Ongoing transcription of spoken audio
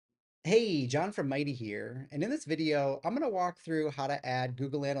Hey, John from Mighty here, and in this video, I'm going to walk through how to add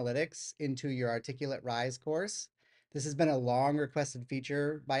Google Analytics into your Articulate Rise course. This has been a long requested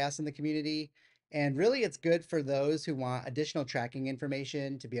feature by us in the community, and really it's good for those who want additional tracking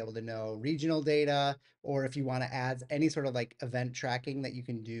information to be able to know regional data, or if you want to add any sort of like event tracking that you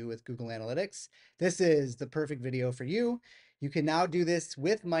can do with Google Analytics. This is the perfect video for you. You can now do this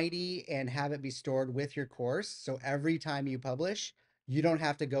with Mighty and have it be stored with your course. So every time you publish, you don't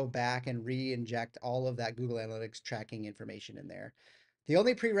have to go back and re-inject all of that Google Analytics tracking information in there. The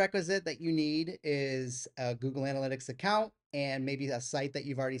only prerequisite that you need is a Google Analytics account and maybe a site that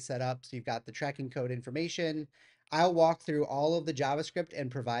you've already set up. So you've got the tracking code information. I'll walk through all of the JavaScript and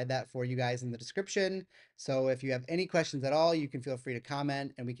provide that for you guys in the description. So if you have any questions at all, you can feel free to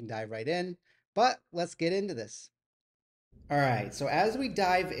comment and we can dive right in. But let's get into this. All right, so as we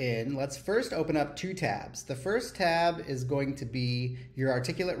dive in, let's first open up two tabs. The first tab is going to be your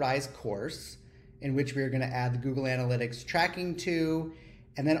Articulate Rise course, in which we're going to add the Google Analytics tracking to,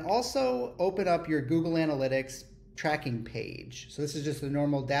 and then also open up your Google Analytics tracking page. So this is just a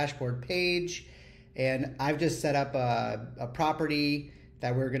normal dashboard page, and I've just set up a property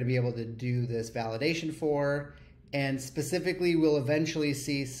that we're going to be able to do this validation for, and specifically we'll eventually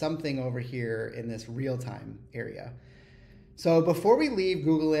see something over here in this real-time area. So before we leave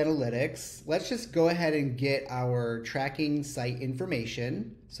Google Analytics, let's just go ahead and get our tracking site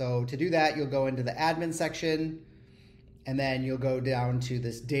information. So to do that, you'll go into the admin section, and then you'll go down to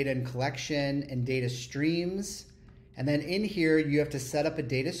this data and collection and data streams. And then in here, you have to set up a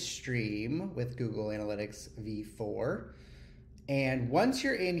data stream with Google Analytics v4. And once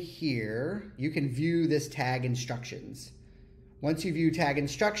you're in here, you can view this tag instructions. Once you view tag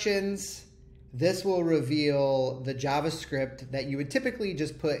instructions, this will reveal the JavaScript that you would typically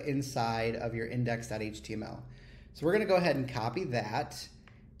just put inside of your index.html. So we're going to go ahead and copy that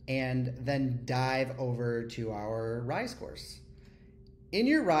and then dive over to our Rise course. In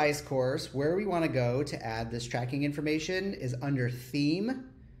your Rise course, where we want to go to add this tracking information is under Theme.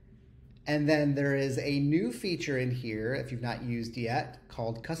 And then there is a new feature in here, if you've not used yet,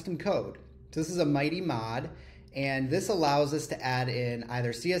 called Custom Code. So this is a Mighty mod. And this allows us to add in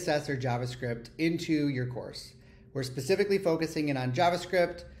either CSS or JavaScript into your course. We're specifically focusing in on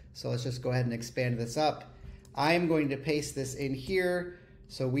JavaScript, so let's just go ahead and expand this up. I'm going to paste this in here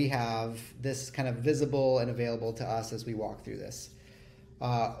so we have this kind of visible and available to us as we walk through this.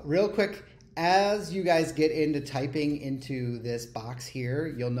 Real quick, as you guys get into typing into this box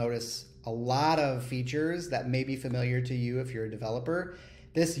here, you'll notice a lot of features that may be familiar to you if you're a developer.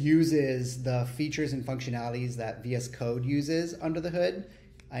 This uses the features and functionalities that VS Code uses under the hood.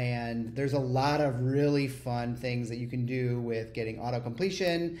 And there's a lot of really fun things that you can do with getting auto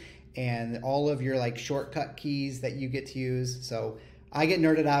completion and all of your like shortcut keys that you get to use. So I get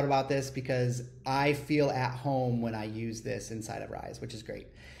nerded out about this because I feel at home when I use this inside of Rise, which is great.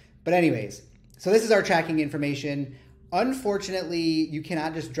 But anyways, so this is our tracking information. Unfortunately, you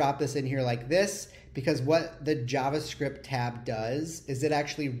cannot just drop this in here like this, because what the JavaScript tab does is it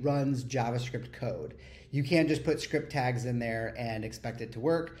actually runs JavaScript code. You can't just put script tags in there and expect it to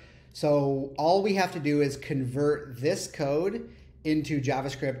work. So all we have to do is convert this code into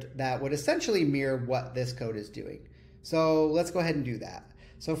JavaScript that would essentially mirror what this code is doing. So let's go ahead and do that.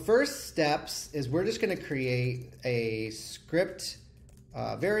 So first steps is we're just going to create a script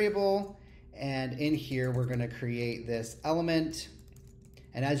variable, and in here we're going to create this element.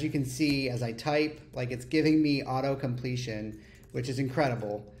 And as you can see, as I type, like it's giving me auto completion, which is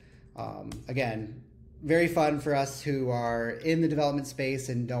incredible. Again, very fun for us who are in the development space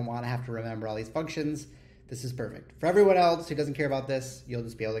and don't want to have to remember all these functions. This is perfect. For everyone else who doesn't care about this, you'll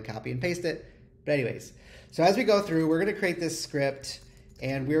just be able to copy and paste it. But anyways, so as we go through, we're going to create this script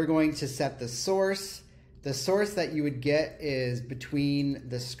and we're going to set the source. The source that you would get is between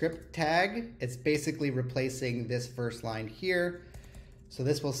the script tag. It's basically replacing this first line here. So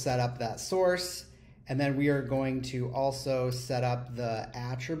this will set up that source, and then we are going to also set up the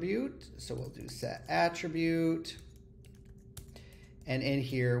attribute. So we'll do set attribute, and in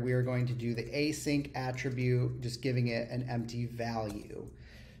here we are going to do the async attribute, just giving it an empty value.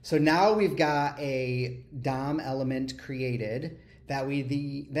 So now we've got a DOM element created that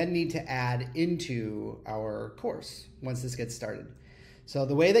we then need to add into our course once this gets started. So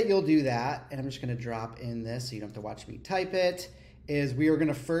the way that you'll do that, and I'm just going to drop in this so you don't have to watch me type it, is we are going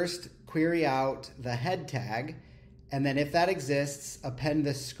to first query out the head tag, and then if that exists, append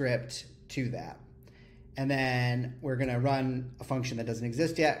the script to that. And then we're going to run a function that doesn't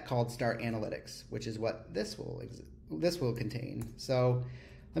exist yet called start analytics, which is what this will contain. So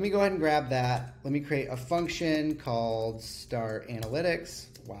Let me go ahead and grab that. Let me create a function called start analytics.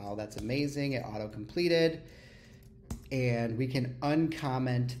 Wow, that's amazing. It auto completed. And we can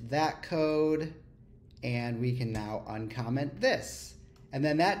uncomment that code, and we can now uncomment this. And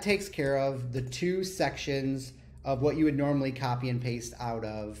then that takes care of the two sections of what you would normally copy and paste out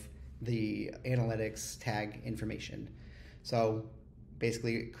of the analytics tag information. So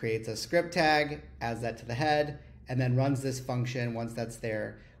basically it creates a script tag, adds that to the head, and then runs this function once that's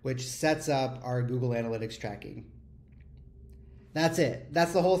there, which sets up our Google Analytics tracking. That's it.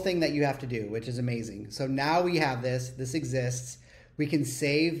 That's the whole thing that you have to do, which is amazing. So now we have this. This exists. We can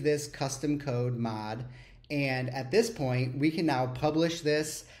save this custom code mod. And at this point, we can now publish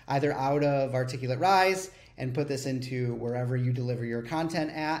this either out of Articulate Rise and put this into wherever you deliver your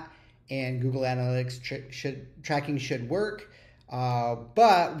content at. And Google Analytics tracking should work.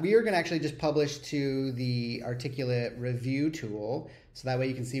 But we are going to actually just publish to the Articulate review tool. So that way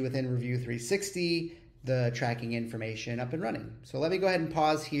you can see within Review 360 the tracking information up and running. So let me go ahead and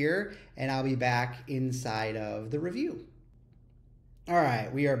pause here, and I'll be back inside of the review. All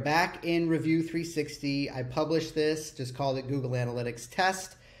right, we are back in Review 360. I published this, just called it Google Analytics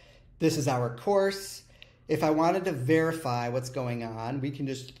Test. This is our course. If I wanted to verify what's going on, we can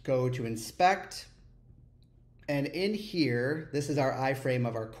just go to Inspect. And in here, this is our iFrame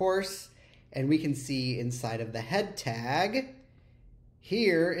of our course. And we can see inside of the head tag,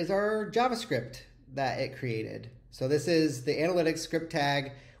 here is our JavaScript that it created. So this is the analytics script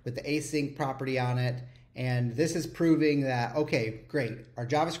tag with the async property on it. And this is proving that, okay, great, our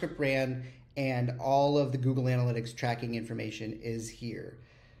JavaScript ran and all of the Google Analytics tracking information is here.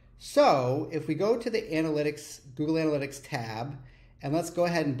 So if we go to the Google Analytics tab, and let's go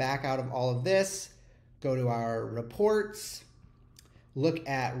ahead and back out of all of this, go to our reports, look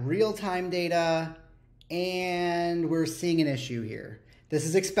at real-time data, and we're seeing an issue here. This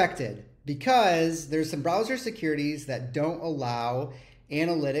is expected because there's some browser securities that don't allow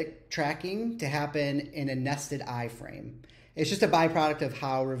analytic tracking to happen in a nested iframe. It's just a byproduct of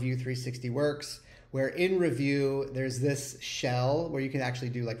how Review 360 works, where in Review, there's this shell where you can actually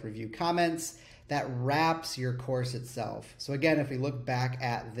do like review comments that wraps your course itself. So again, if we look back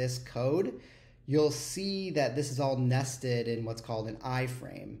at this code, you'll see that this is all nested in what's called an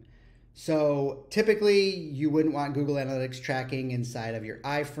iframe. So typically you wouldn't want Google Analytics tracking inside of your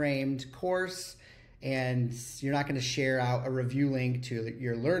iframed course, and you're not going to share out a review link to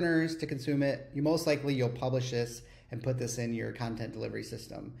your learners to consume it. Most likely you'll publish this and put this in your content delivery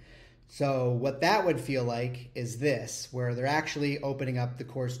system. So what that would feel like is this, where they're actually opening up the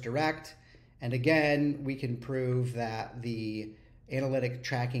course direct. And again, we can prove that the analytic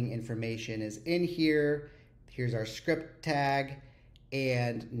tracking information is in here. Here's our script tag.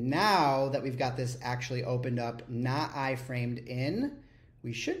 And now that we've got this actually opened up, not iframed in,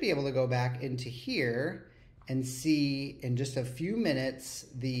 we should be able to go back into here and see in just a few minutes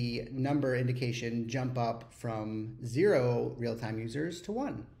the number indication jump up from 0 real-time users to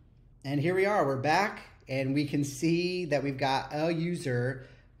 1. And here we are, we're back, and we can see that we've got a user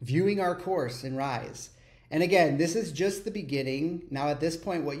viewing our course in Rise. And again, this is just the beginning. Now at this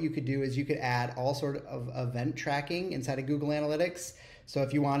point, what you could do is you could add all sort of event tracking inside of Google Analytics. So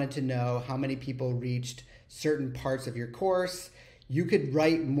if you wanted to know how many people reached certain parts of your course, you could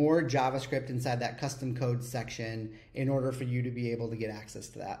write more JavaScript inside that custom code section in order for you to be able to get access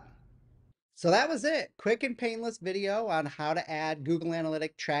to that. So that was it. Quick and painless video on how to add Google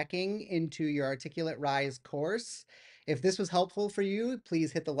Analytic tracking into your Articulate Rise course. If this was helpful for you,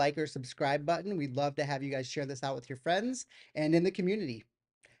 please hit the like or subscribe button. We'd love to have you guys share this out with your friends and in the community.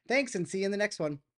 Thanks, and see you in the next one.